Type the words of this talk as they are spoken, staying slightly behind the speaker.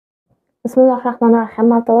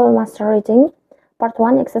Bismillahirrahmanirrahim. Multilevel Master Reading.Part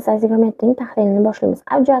 1.Exercise agreementning tahlilini boshlaymiz.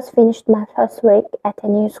 I've just finished my first week at a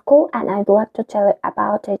new school and I'd like to tell you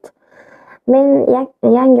about it. Men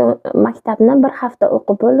yangi maktabni bir hafta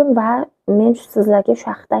o'qib bo'ldim va men sizlarga shu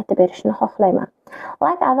haqida aytib berishni xohlayman.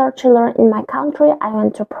 Like other children in my country, I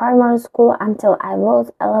went to primary school until I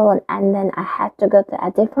was 11 and then I had to go to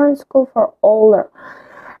a different school for older.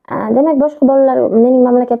 Demak, boshqa bolalar mening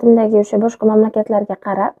mamlakatimdagi o'sha boshqa mamlakatlarga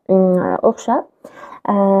qarab o'xshab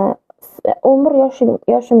 11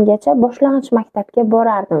 yoshimgacha boshlang'ich maktabga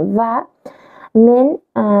borardim va men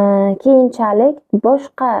keyinchalik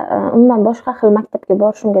umuman boshqa xil maktabga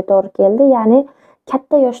borishimga to'g'ri keldi, ya'ni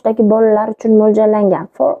katta yoshdagi bolalar uchun mo'ljallangan.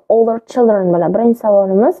 For older children bo'ladi. Birinchi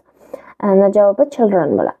savolimiz javobi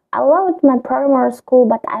children bo'ladi. I loved my primary school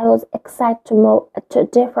but I was excited to move to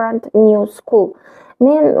different new school.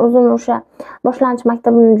 Men o'zim o'sha boshlang'ich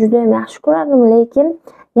maktabimni juda ham yaxshi ko'rardim, lekin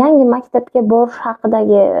yangi maktabga borish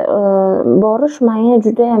haqidagi borish menga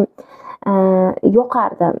juda ham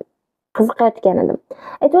yoqardi, qiziqayotgan edim.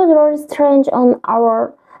 It was very strange on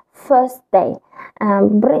our first day.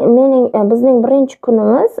 Bizning birinchi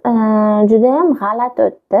kunimiz juda ham g'alati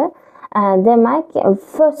o'tdi. Demak,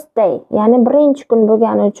 first day, ya'ni birinchi kun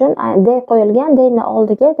bo'lgani uchun day qo'yilgan, dayni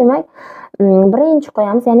oldiga demak birinchi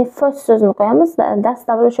qo'yamiz, ya'ni first so'zni qo'yamiz.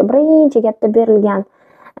 Dastavval o'sha birinchi gapda berilgan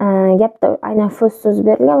gapda aynan first so'z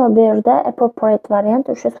berilgan va bu yerda appropriate variant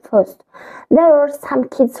o'sha first. There were some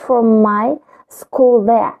kids from my school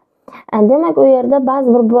there. Demak, u yerda ba'zi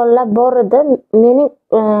bir bolalar bor edi mening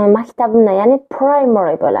maktabimdan, ya'ni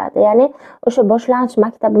primary bo'ladi. Ya'ni o'sha boshlang'ich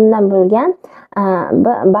maktabimdan bo'lgan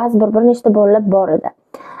bir nechta bolalar bor edi.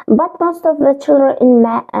 But most of the children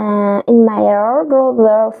in my year group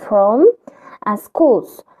were from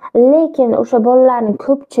schools. Lekin o'sha bolalarning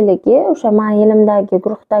ko'pchiligi, o'sha men yilımdagi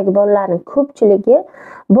guruhdagi bolalarning ko'pchiligi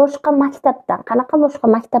boshqa maktabdan, qanaqa boshqa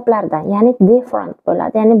maktablardan, ya'ni different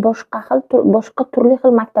bo'ladi, ya'ni boshqa turli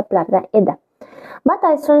xil maktablardan edi. But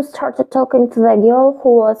I soon started talking to the girl who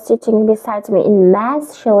was sitting beside me in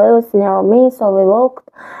math. She lives near me, so we walked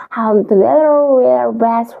home together. We are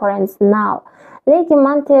best friends now. Lekin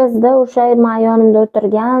men tezda o'sha men yonimda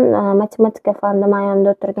o'tirgan, matematika fanida men yonimda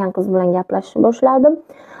o'tirgan qiz bilan gaplashishni boshladim.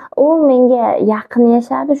 U menga yaqin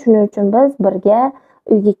yashardi, shuning uchun biz birga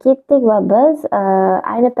uyga ketdik va biz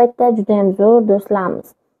ayni paytda juda ham zo'r do'stlarmiz.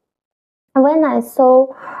 When I saw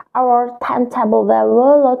our timetable, there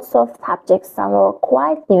were lots of subjects that were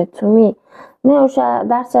quite new to me. Men o'sha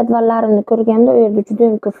dars jadvallarini ko'rganda u yerda juda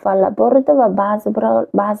ham ko'p fanlar bor edi va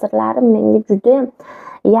ba'zilari menga juda ham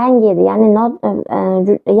yangi edi,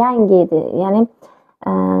 ya'ni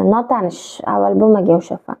notanish, avval bo'lmagan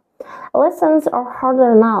o'sha fan. Lessons are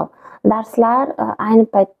harder now. Darslar ayni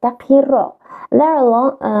paytda qiyinroq.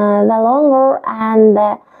 The longer and the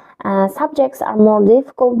subjects are more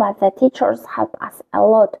difficult, but the teachers help us a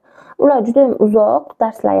lot. Ular juda ham uzoq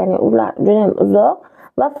darslar, ya'ni ular juda ham uzoq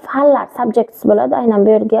va fanlar subjects bo'ladi. Aynan bu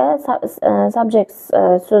yerga subjects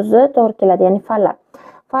so'zi to'g'ri keladi, ya'ni fanlar.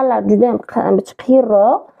 Fanlar juda ham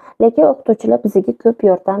qiyinroq, lekin o'qituvchilar bizga ko'p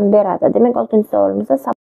yordam beradi. Demak,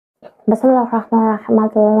 6-savolimizda Bismillahirrahmanirrahim.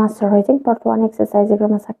 Multilevel Master Reading.Part 1.Exercise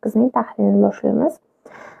 28ning tahlilini boshlaymiz.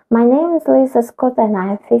 My name is Lisa Scott and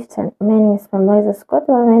I am 15. Mening ismim Lisa Scott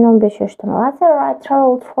va men 15 yoshdaman. Later I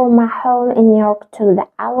traveled from my home in New York to the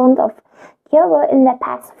island of Cuba in the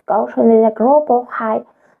Pacific Ocean with a group of high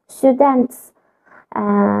students.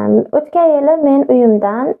 O'tgan yili men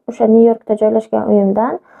uyimdan, o'sha New Yorkda joylashgan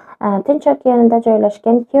uyimdan Tinch okeanida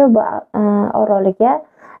joylashgan Cuba oroliga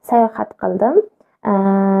sayohat qildim.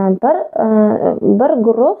 Bir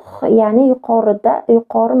guruh, ya'ni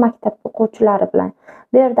yuqori maktab o'quvchilari bilan.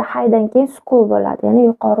 Bu yerda highdan keyin school bo'ladi, ya'ni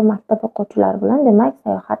yuqori maktab o'quvchilari bilan demak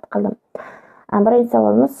sayohat qildim. Birinchi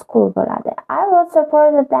savolimiz school bo'ladi. I was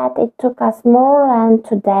surprised that it took us more than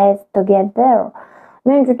 2 days to get there.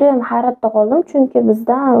 Men juda ham hayratda qoldim, chunki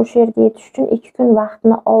bizdan o'sha yerga yetish uchun 2 kun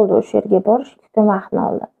vaqtni oldi, o'sha yerga borish 2 kun vaqtni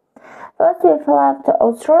oldi. First we flew to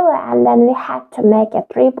Australia and then we had to make a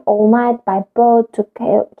trip all night by boat to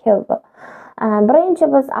Cuba. Birinchi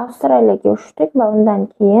biz Avstraliyaga uchdik va undan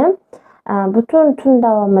keyin butun tun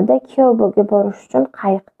davomida Cubaga borish uchun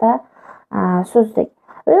qayiqda suzdik.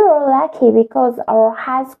 We were lucky because our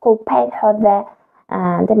high school paid for the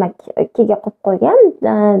demak ikkiga qo'yib qo'ygan.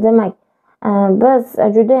 Demak, biz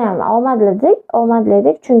juda ham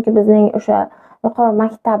omadlidik, chunki bizning o'sha yuqori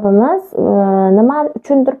maktabimiz nima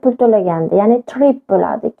uchundir pul to'lagandi, ya'ni trip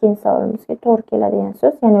bo'ladi. Ikkinchi savolimizga to'g'ri keladigan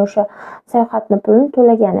so'z, ya'ni o'sha sayohatni pulini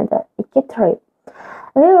to'lagan edi. 2 trip.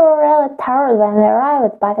 We were really tired when we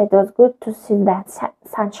arrived, but it was good to see that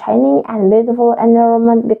sun shining and beautiful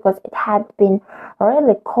environment because it had been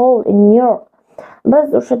really cold in New York.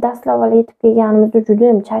 Biz o'sha dastlab yetib kelganimizda juda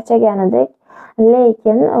ham charchagan edik,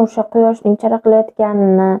 lekin o'sha quyoshning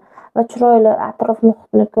charaqlayotganini va chiroyli atrof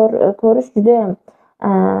muhitni ko'rish juda ham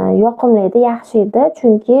yoqimli edi, yaxshi edi,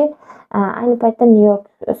 chunki ayni paytda New York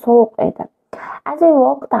sovuq edi. As we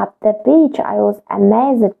walked up the beach, I was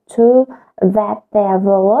amazed too that there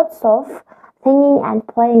were lots of singing and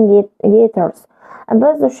playing guitars.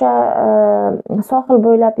 Biz o'sha sohil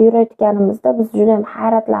bo'ylab yurayotganimizda biz juda ham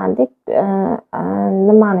hayratlandik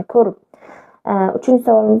nimani ko'rib.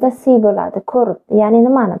 3-savolimizda C bo'ladi, ko'rib. Ya'ni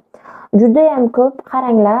nimani? Juda ham ko'p,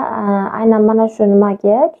 qaranglar, aynan mana shu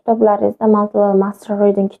nimaga kitoblaringizda, Multilevel Master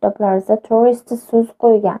Reading kitoblaringizda tourist so'zi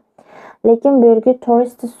qo'ygan. Lekin bu yerga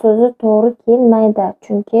tourist so'zi to'g'ri kelmaydi,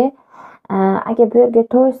 chunki agar bu yerga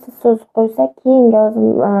tourist so'zi qo'ysak, keyingi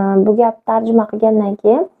bu gap tarjima qilgandan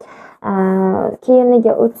keyin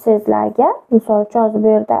keyiniga o'tsizlarga, misol uchun hozir bu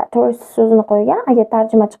yerda tourist so'zini qo'ygan, agar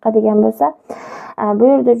tarjima chiqadigan bo'lsa, bu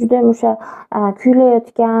yerda juda ham o'sha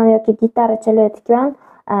kuylayotgan yoki gitara chalayotgan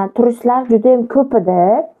turistlar juda ham ko'p edi.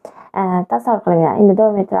 Tasavvur qiling, endi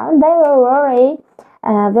davom ettiramiz. They were very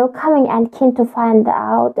welcoming and keen to find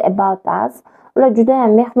out about us. Ular juda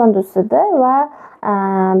ham mehmondo'st edi va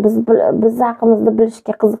biz haqimizda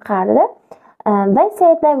bilishga qiziqardi. They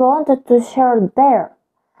said they wanted to share their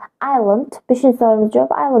island, 5-savolimiz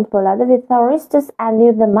javob island bo'ladi, with tourists and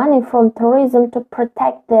use the money from tourism to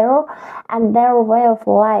protect their way of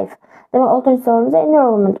life. Demak, 6-savolimiz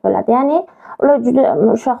environment bo'ladi. Ya'ni ular juda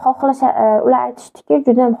o'sha ular aytishdiki,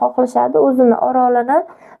 juda ham xohlashadi o'zini orolini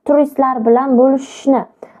turistlar bilan bo'lishishni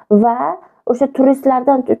va o'sha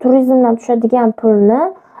turizmdan tushadigan pulni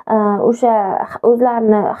o'sha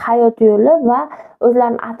o'zlarini hayot yo'li va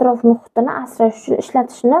o'zlarining atrof muhitini asrash uchun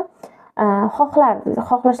ishlatishni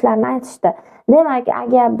xohlashlarini aytishdi. Demak,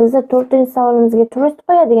 agar biz 4-savolimizga turist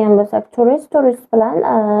qo'yadigan bo'lsak, turist bilan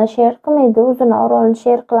she'r qilmaydi, o'zini orolini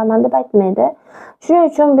she'r qilaman deb aytmaydi. Shuning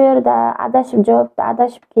uchun bu yerda javobda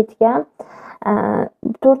adashib ketgan.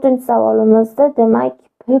 4-savolimizda demak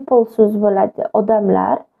people so'zi bo'ladi,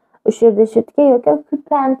 odamlar. O'sha yerda yashayotgan yoki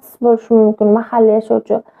occupants bo'lishi mumkin, mahalliy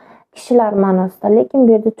yashovchi kishilar ma'nosida. Lekin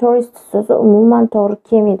bu yerda tourist so'zi umuman to'g'ri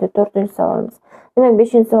kelmaydi. 4-savolimiz. Demak,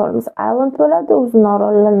 5-savolimiz island bo'ladi, o'zini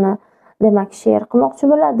orolini demak she'r qilmoqchi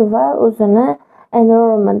bo'ladi va o'zini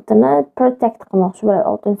environmentini protect qilmoqchi bo'ladi.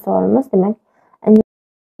 6-savolimiz demak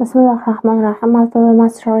Bismillahirrahmanirrahim. Multilevel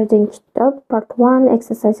Master Reading kitob Part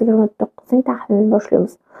 1.Exercise 29ning tahlilini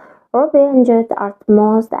boshlaymiz. Robbie enjoyed art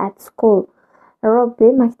most at school.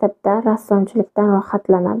 Robbie maktabda rassomchilikdan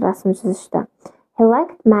rohatlanadi, rasm chizishdan. He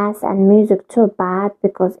liked math and music too, but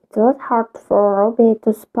because it was hard for Robbie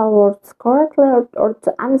to spell words correctly or to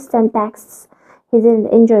understand texts, he didn't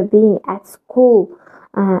enjoy being at school.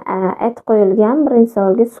 At qo'yilgan birinchi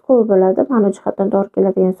savolga school bo'ladi. Ma'no jihatdan to'g'ri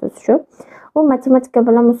keladigan so'z shu. U matematika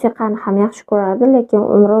bilan musiqani ham yaxshi ko'rardi, lekin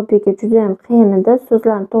Robbie'ga juda ham qiyin edi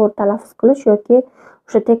so'zlarni to'g'ri talaffuz qilish yoki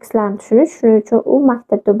o'sha tekstlarni tushunish. Shuning uchun u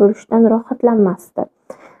maktabda bo'lishdan rohatlanmasdi.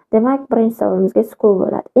 Demak, birinchi savolimizga school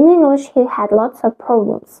bo'ladi. In English he had lots of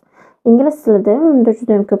problems. Ingliz tilida unda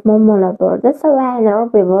juda ham ko'p muammolar bor edi. So when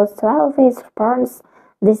Robbie was 12, his parents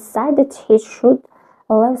decided he should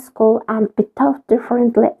leave school and be taught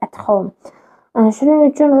differently at home. Shuning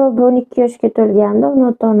uchun Robbie 12 yoshga to'lganda uni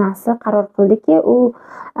ota-onasi qaror qildiki, u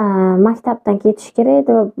maktabdan ketish kerak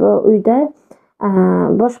edi va uyda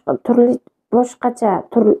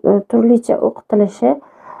turlicha o'qitilishi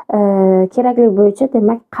kerakligi bo'yicha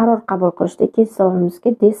demak qaror qabul qilishdi.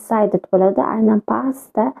 2-savolimizga decided bo'ladi. Aynan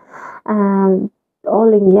pastda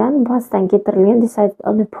olingan, pastdan keltirilgan, decided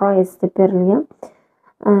on the price deb berilgan.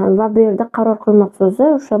 Va bu yerda qaror qilmoq so'zi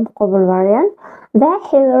o'sha muqobil variant. There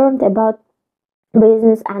he learned about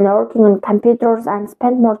business and working on computers and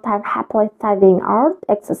spent more time happily studying art,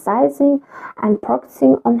 exercising and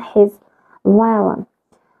practicing on his violin.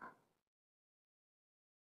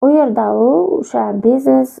 U yerda u o'sha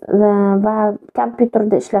biznes va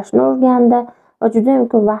kompyuterda ishlashni o'rgandi va juda ham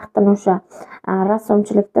ko'p vaqtini o'sha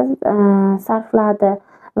rassomchilikda sarfladi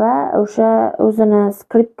va o'sha o'zini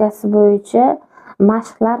skripkasi bo'yicha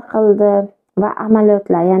mashqlar qildi va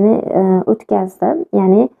amaliyotlar, ya'ni o'tkazdi,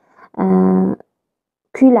 ya'ni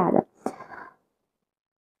kuyladi.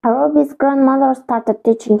 Robbie's grandmother started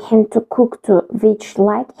teaching him to cook too, which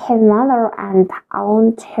like his mother and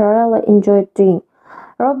aunt he really enjoyed doing.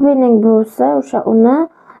 Robbie'ning buvisi o'sha uni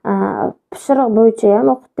pishiriq bo'yicha ham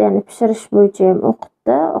o'qitdi, ya'ni pishirish bo'yicha ham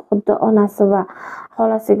o'qitdi, xuddi onasi va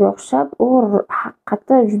xolasiga o'xshab, u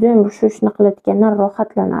haqiqatda juda ham shu ishni qilayotgandan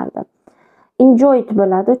rohatlanardi. enjoyed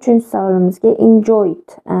bo'ladi. 3-savolimizga enjoyed.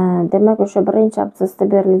 Demak, o'sha birinchi abzasda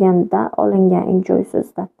berilganda olingan enjoy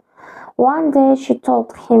so'zidan. One day she told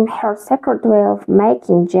him her secret way of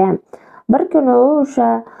making jam. Bir kuni u o'sha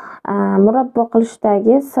murabbo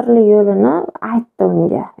qilishdagi sirli yo'lini aytdi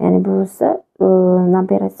unga. Ya'ni buvisi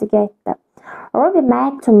nabirasiga aytdi. Robbie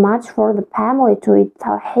made too much for the family to eat,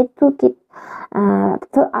 so he took it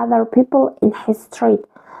to other people in his street.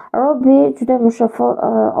 Robbie juda o'sha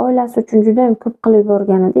oilasi uchun juda ham ko'p qilib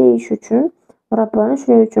yuborgan edi yeyish uchun murabboni.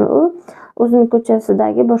 Shuning uchun u o'zining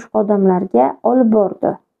ko'chasidagi boshqa odamlarga olib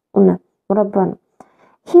bordi uni murabboni.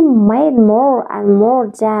 He made more and more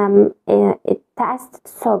jam. It tasted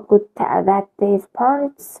so good that his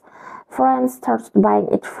friends started buying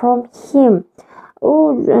it from him. U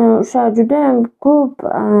o'sha juda ham ko'p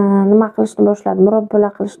nima qilishni boshladi,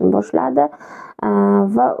 murabbalar qilishni boshladi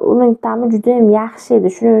va uning ta'mi juda ham yaxshi edi.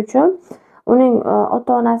 Shuning uchun uning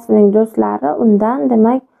ota-onasining do'stlari undan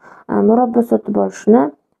demak murabbo sotib olishni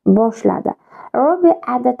boshladi. Robbie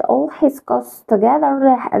added all his costs together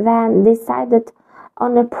then decided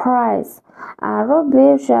on a price.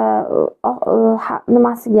 Robbie o'sha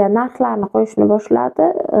nimasiga narxlarni qo'yishni boshladi,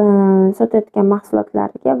 sotayotgan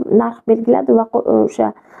mahsulotlariga narx belgiladi va o'sha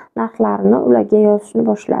narxlarni ularga yozishni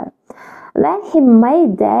boshladi. Then he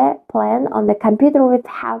made the plan on the computer with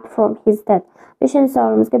help from his dad.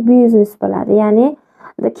 5-savolimizga business bo'ladi. Ya'ni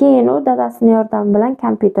keyin u dadasining yordami bilan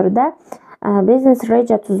kompyuterda biznes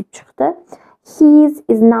reja tuzib chiqdi. His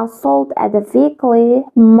is now sold at the weekly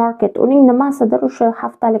market. Uning nimasidir o'sha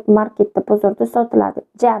haftalik marketda, bozorda sotiladi.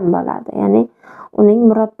 Jam bo'ladi, ya'ni uning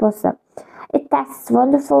murabbosi. It tastes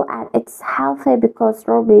wonderful and it's healthy because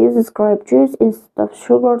Robbie uses grape juice instead of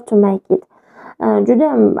sugar to make it. Juda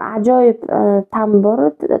ham ajoyib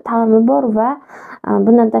ta'mi bor va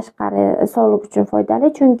bundan tashqari sog'liq uchun foydali,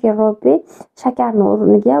 chunki Robbie shakarning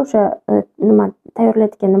o'rniga o'sha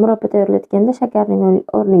murabbo tayyorlayotganda shakarning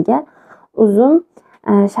o'rniga uzum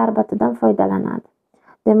sharbatidan foydalanadi.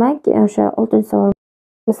 Demak, o'sha 6-savol.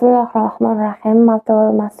 Bismillahirrohmanirrohim.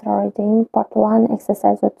 Multilevel Master Reading.Part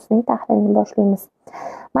 1.Exercise 30ning tahlilini boshlaymiz.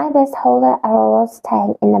 My best holiday ever was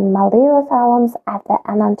staying in the Maldives at the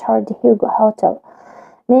 1.Exercise hotel.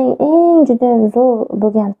 Mening eng juda zo'r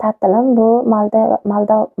bo'lgan ta'tilim bu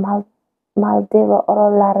Maldiv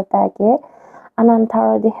orollaridagi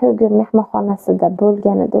 1.Exercise mehmonxonasida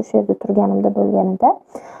bo'lgan edi. O'sha yerda turganimda bo'lgan edi.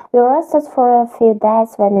 We rested for a few days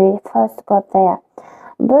when we first got there.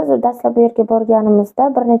 Biz dastlab bu yerga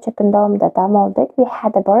borganimizda bir necha kun davomida dam oldik. We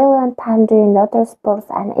had a brilliant time doing water sports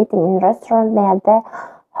and eating in restaurant near the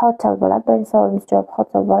hotel bo'ladi. Birinchi savolimiz javob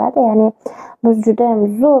hotel bo'ladi. Ya'ni biz juda ham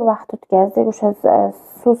zo'r vaqt o'tkazdik. O'sha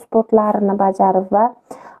suv sportlarini bajarib va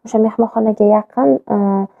o'sha mehmonxonaga yaqin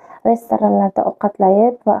restoranlarda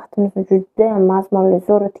ovqatlayib vaqtimizni juda ham mazmunli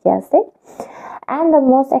zo'r o'tkazdik. And the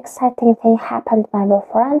most exciting thing happened. My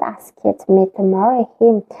boyfriend asked me to marry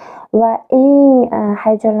him. Va eng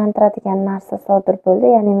hayajonlantiradigan narsa sodir bo'ldi.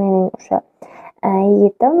 Ya'ni mening o'sha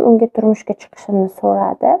yigitim unga turmushga chiqishimni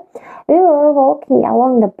so'radi. We were walking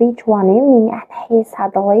along the beach one evening and he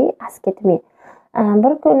suddenly asked me.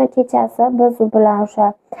 Bir kuni kechasi biz u bilan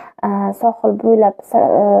o'sha sohil bo'ylab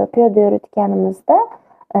piyoda yurayotganimizda,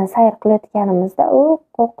 sayr qilayotganimizda u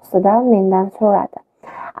qo'qqisidan mendan so'radi.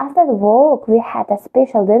 After the walk, we had a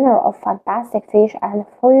special dinner of fantastic fish and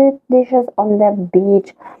fruit dishes on the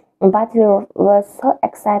beach. But we were so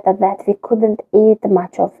excited that we couldn't eat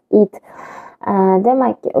much of it.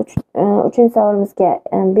 Demak, 3-savolimizga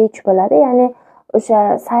beach bo'ladi. Ya'ni o'sha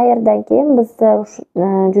sayrdan keyin bizda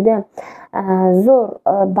juda zo'r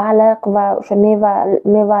baliq va o'sha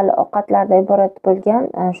mevali ovqatlardan iborat bo'lgan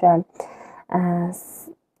o'sha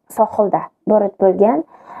sohilda iborat bo'lgan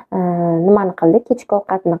nimani qildik? Kechki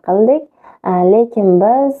ovqatni qildik. Lekin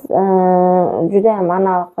biz juda ham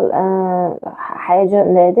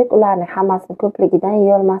hayajonda edik. Ularning hammasini ko'pligidan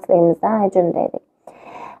yeya olmasligimizdan hayajonda edik.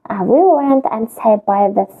 We went and sat by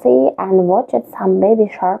the sea and watched some baby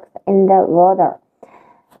sharks in the water.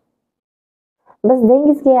 Biz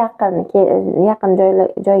dengizga yaqin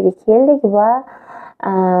joyga keldik va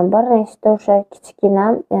bir nechta o'sha kichkina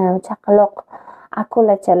chaqaloq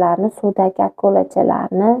akulachalarni, suvdagi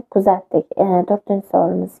akulachalarni kuzatdik.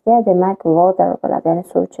 4-savolimizga demak water bo'ladi, ya'ni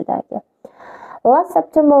suv ichidagi. Last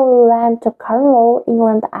September we went to Cornwall,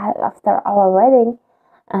 England after our wedding.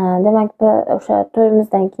 Demak, o'sha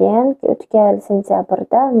to'yimizdan keyin o'tgan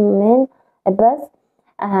sentyabrda biz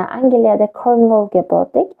Angliyada Cornwallga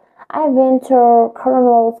bordik. I went to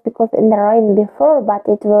Cornwall because in the rain before, but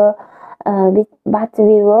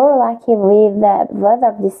we were lucky with the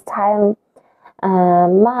weather this time.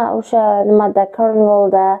 Ma o'sha nimada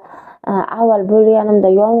Cornwallda avval bo'lganimda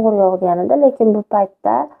yomg'ir yog'gan edi, lekin bu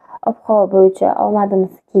paytda ob-havo bo'yicha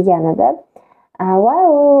omadimiz kelgan edi. While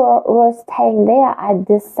we were staying there, I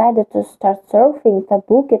decided to start surfing to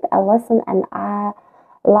book it a lesson and I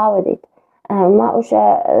loved it. Men o'sha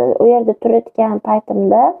u yerda turayotgan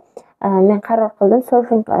paytimda men qaror qildim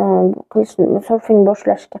surfing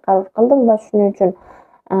boshlashga qaror qildim va shuning uchun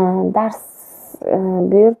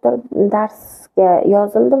darsga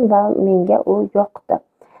yozildim va menga u yoqdi.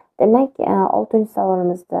 Demak,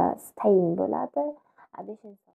 6-savolimizda staying bo'ladi.